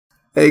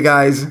Hey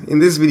guys, in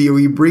this video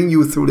we bring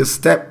you through the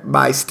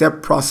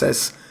step-by-step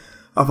process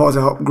of how to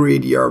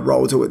upgrade your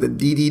router with the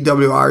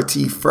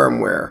DDWRT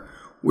firmware,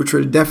 which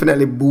will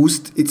definitely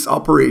boost its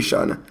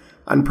operation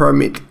and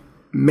permit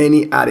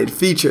many added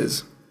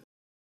features.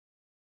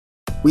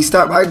 We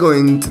start by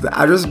going to the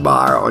address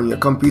bar on your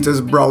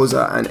computer's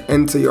browser and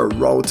enter your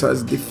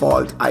router's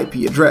default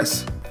IP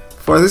address.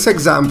 For this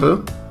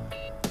example,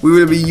 we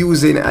will be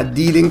using a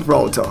D-Link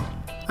router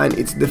and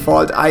its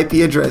default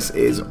IP address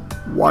is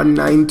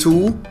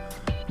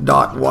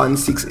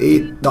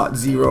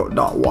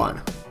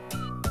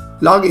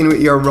 192.168.0.1. Log in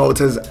with your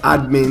router's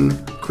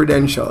admin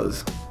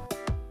credentials.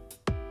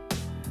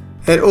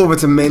 Head over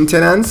to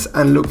Maintenance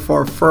and look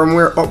for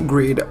Firmware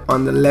Upgrade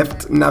on the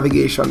left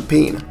navigation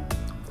pane.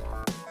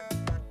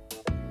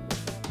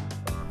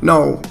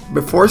 Now,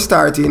 before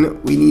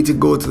starting, we need to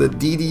go to the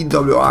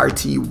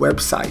DDWRT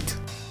website.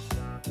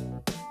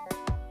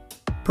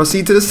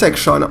 Proceed to the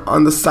section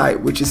on the site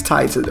which is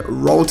titled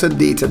Router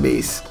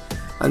Database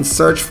and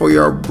search for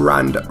your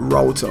brand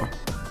router.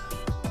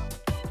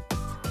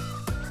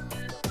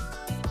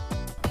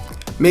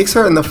 Make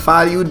certain the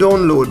file you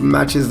download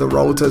matches the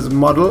router's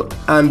model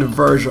and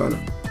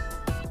version.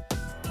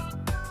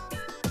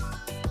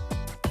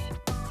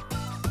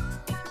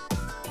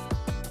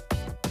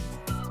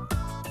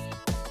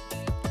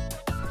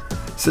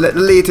 Select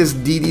the latest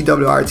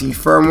DDWRT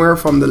firmware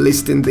from the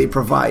listing they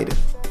provide.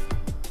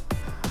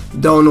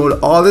 Download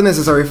all the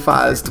necessary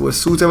files to a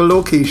suitable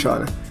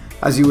location,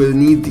 as you will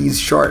need these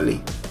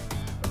shortly.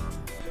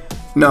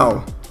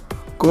 Now,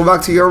 go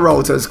back to your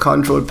router's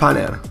control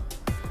panel.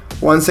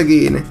 Once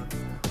again,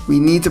 we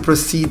need to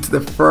proceed to the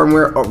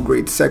firmware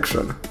upgrade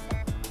section.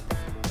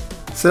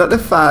 Select the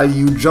file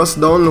you just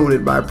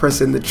downloaded by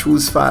pressing the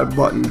Choose File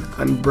button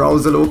and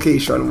browse the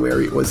location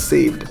where it was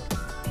saved.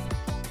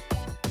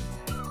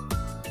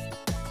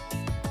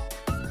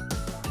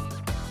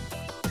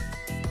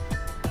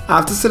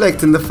 After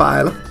selecting the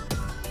file,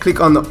 click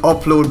on the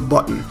Upload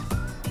button.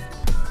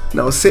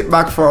 Now sit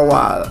back for a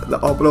while. The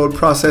upload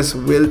process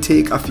will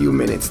take a few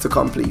minutes to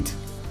complete.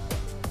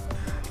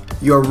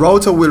 Your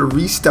router will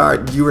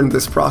restart during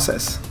this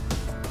process.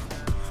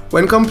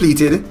 When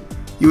completed,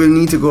 you will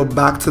need to go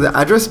back to the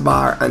address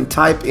bar and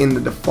type in the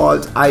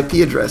default IP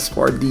address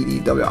for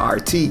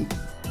DDWRT.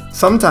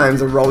 Sometimes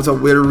the router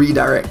will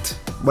redirect,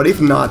 but if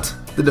not,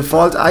 the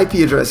default IP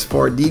address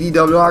for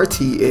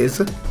DDWRT is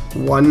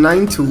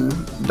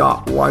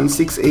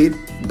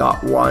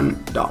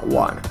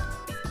 192.168.1.1.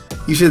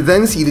 You should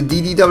then see the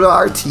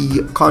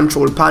DDWRT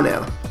control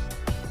panel.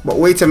 But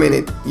wait a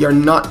minute, you're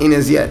not in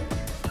as yet.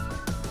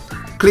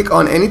 Click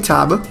on any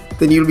tab,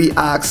 then you'll be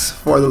asked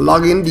for the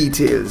login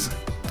details.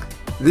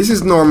 This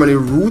is normally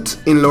root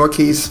in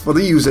lowercase for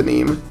the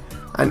username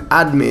and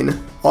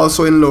admin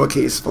also in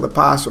lowercase for the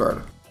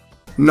password.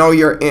 Now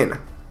you're in.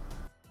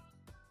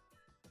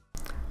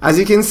 As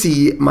you can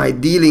see, my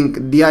D-Link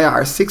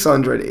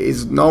DIR600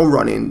 is now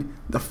running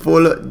the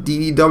full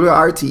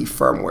DDWRT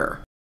firmware.